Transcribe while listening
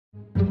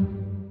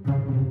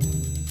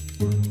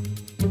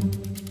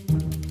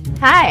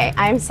Hi,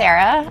 I'm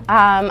Sarah.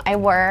 I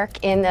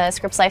work in the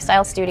Scripps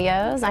Lifestyle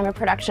Studios. I'm a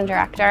production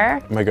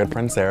director. My good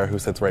friend Sarah, who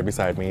sits right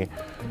beside me,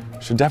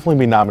 should definitely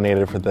be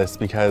nominated for this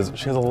because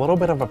she has a little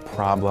bit of a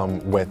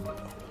problem with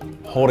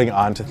holding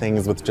on to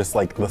things with just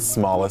like the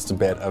smallest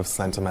bit of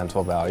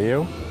sentimental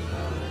value.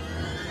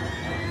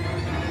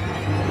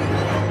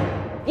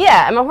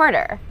 Yeah, I'm a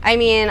hoarder. I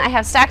mean, I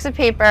have stacks of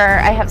paper,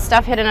 I have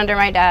stuff hidden under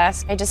my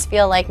desk. I just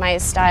feel like my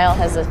style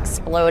has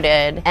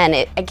exploded and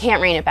I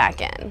can't rein it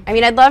back in. I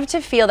mean, I'd love to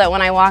feel that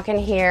when I walk in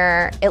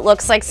here, it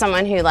looks like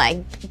someone who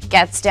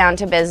gets down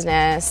to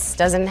business,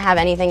 doesn't have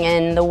anything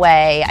in the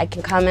way. I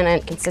can come in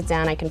and I can sit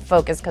down, I can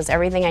focus because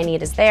everything I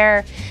need is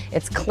there,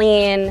 it's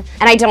clean, and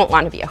I don't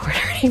want to be a hoarder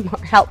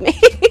anymore. Help me.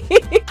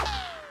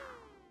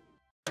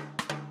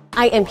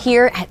 I am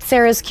here at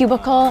Sarah's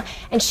cubicle,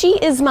 and she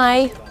is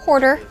my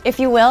hoarder, if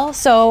you will.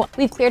 So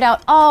we've cleared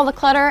out all the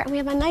clutter, and we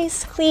have a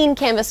nice clean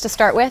canvas to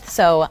start with,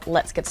 so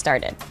let's get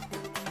started.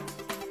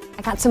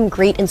 I got some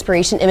great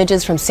inspiration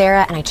images from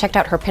Sarah, and I checked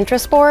out her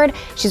Pinterest board.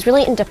 She's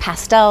really into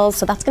pastels,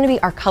 so that's gonna be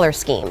our color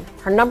scheme.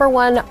 Her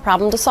 #1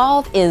 problem to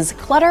solve is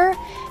clutter,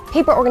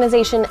 paper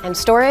organization, and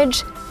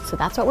storage, so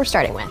that's what we're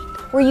starting with.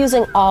 We're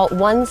using all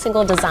one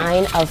single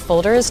design of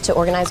folders to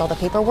organize all the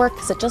paperwork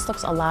because it just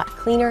looks a lot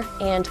cleaner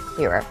and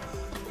clearer.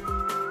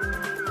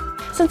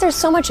 Since there's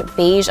so much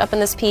beige up in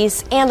this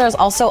piece and there's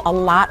also a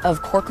lot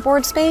of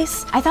corkboard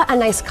space, I thought a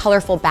nice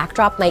colorful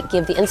backdrop might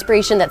give the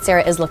inspiration that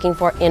Sarah is looking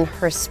for in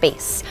her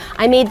space.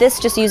 I made this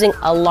just using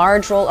a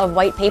large roll of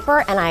white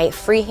paper and I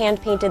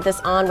freehand painted this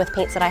on with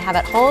paints that I have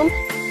at home.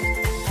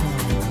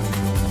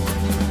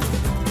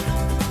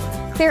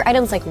 Clear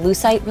items like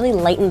lucite really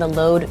lighten the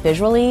load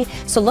visually,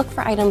 so look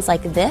for items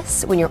like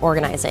this when you're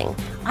organizing.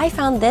 I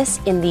found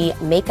this in the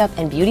makeup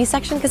and beauty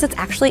section because it's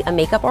actually a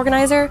makeup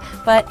organizer,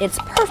 but it's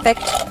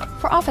perfect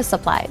for office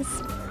supplies.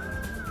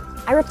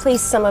 I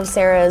replaced some of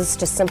Sarah's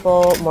just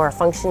simple, more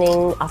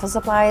functioning office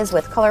supplies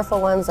with colorful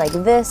ones like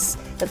this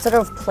that sort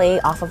of play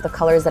off of the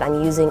colors that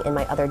I'm using in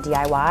my other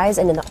DIYs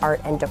and in the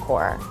art and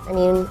decor. I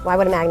mean, why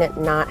would a magnet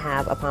not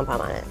have a pom-pom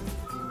on it,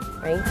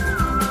 right?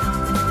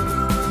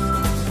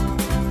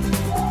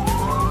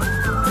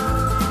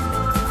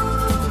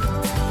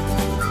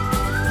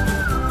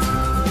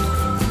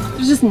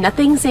 There's just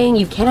nothing saying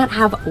you cannot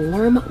have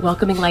warm,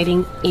 welcoming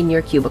lighting in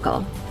your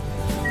cubicle.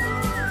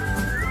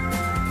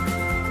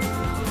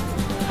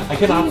 I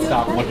cannot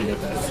stop looking at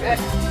this.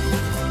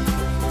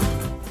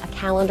 A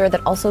calendar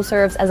that also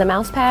serves as a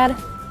mouse pad.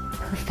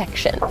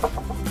 Perfection.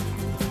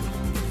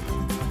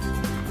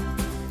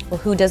 Well,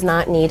 who does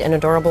not need an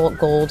adorable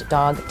gold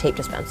dog tape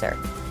dispenser?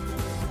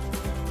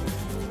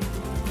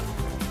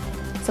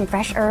 Some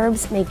fresh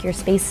herbs make your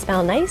space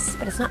smell nice,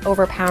 but it's not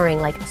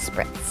overpowering like a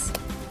spritz.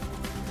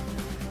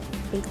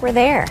 I think we're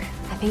there.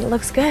 I think it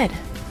looks good.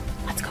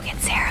 Let's go get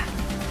Sarah.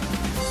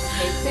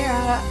 Hey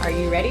Sarah, are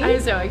you ready?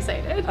 I'm so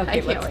excited. Okay,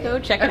 let's go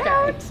check it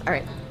out. All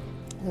right,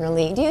 I'm gonna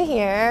lead you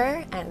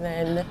here, and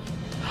then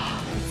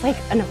it's like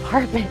an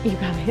apartment, you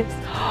guys.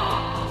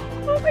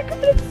 Oh my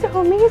God, it's so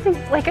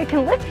amazing. Like I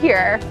can live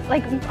here.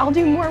 Like I'll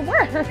do more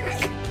work.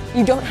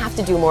 You don't have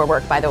to do more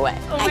work, by the way.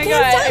 Oh my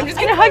God, I'm just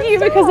gonna hug you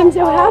because I'm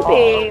so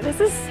happy.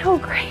 This is so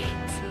great.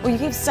 Well, you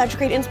gave such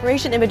great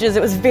inspiration images.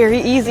 It was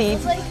very easy.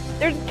 It's like,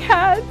 there's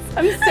cats.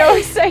 I'm so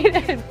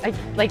excited.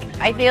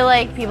 I feel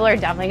like people are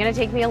definitely gonna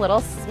take me a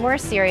little more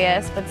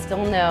serious, but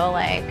still know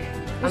I'm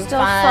still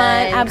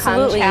fun.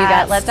 Absolutely, come chat, you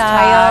got let's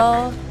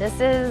style. Talk. This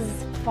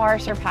is far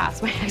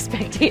surpassed my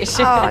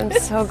expectations. Oh, I'm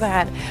so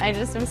glad. I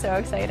just am so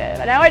excited.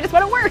 Now I just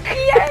want to work.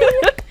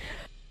 Yay!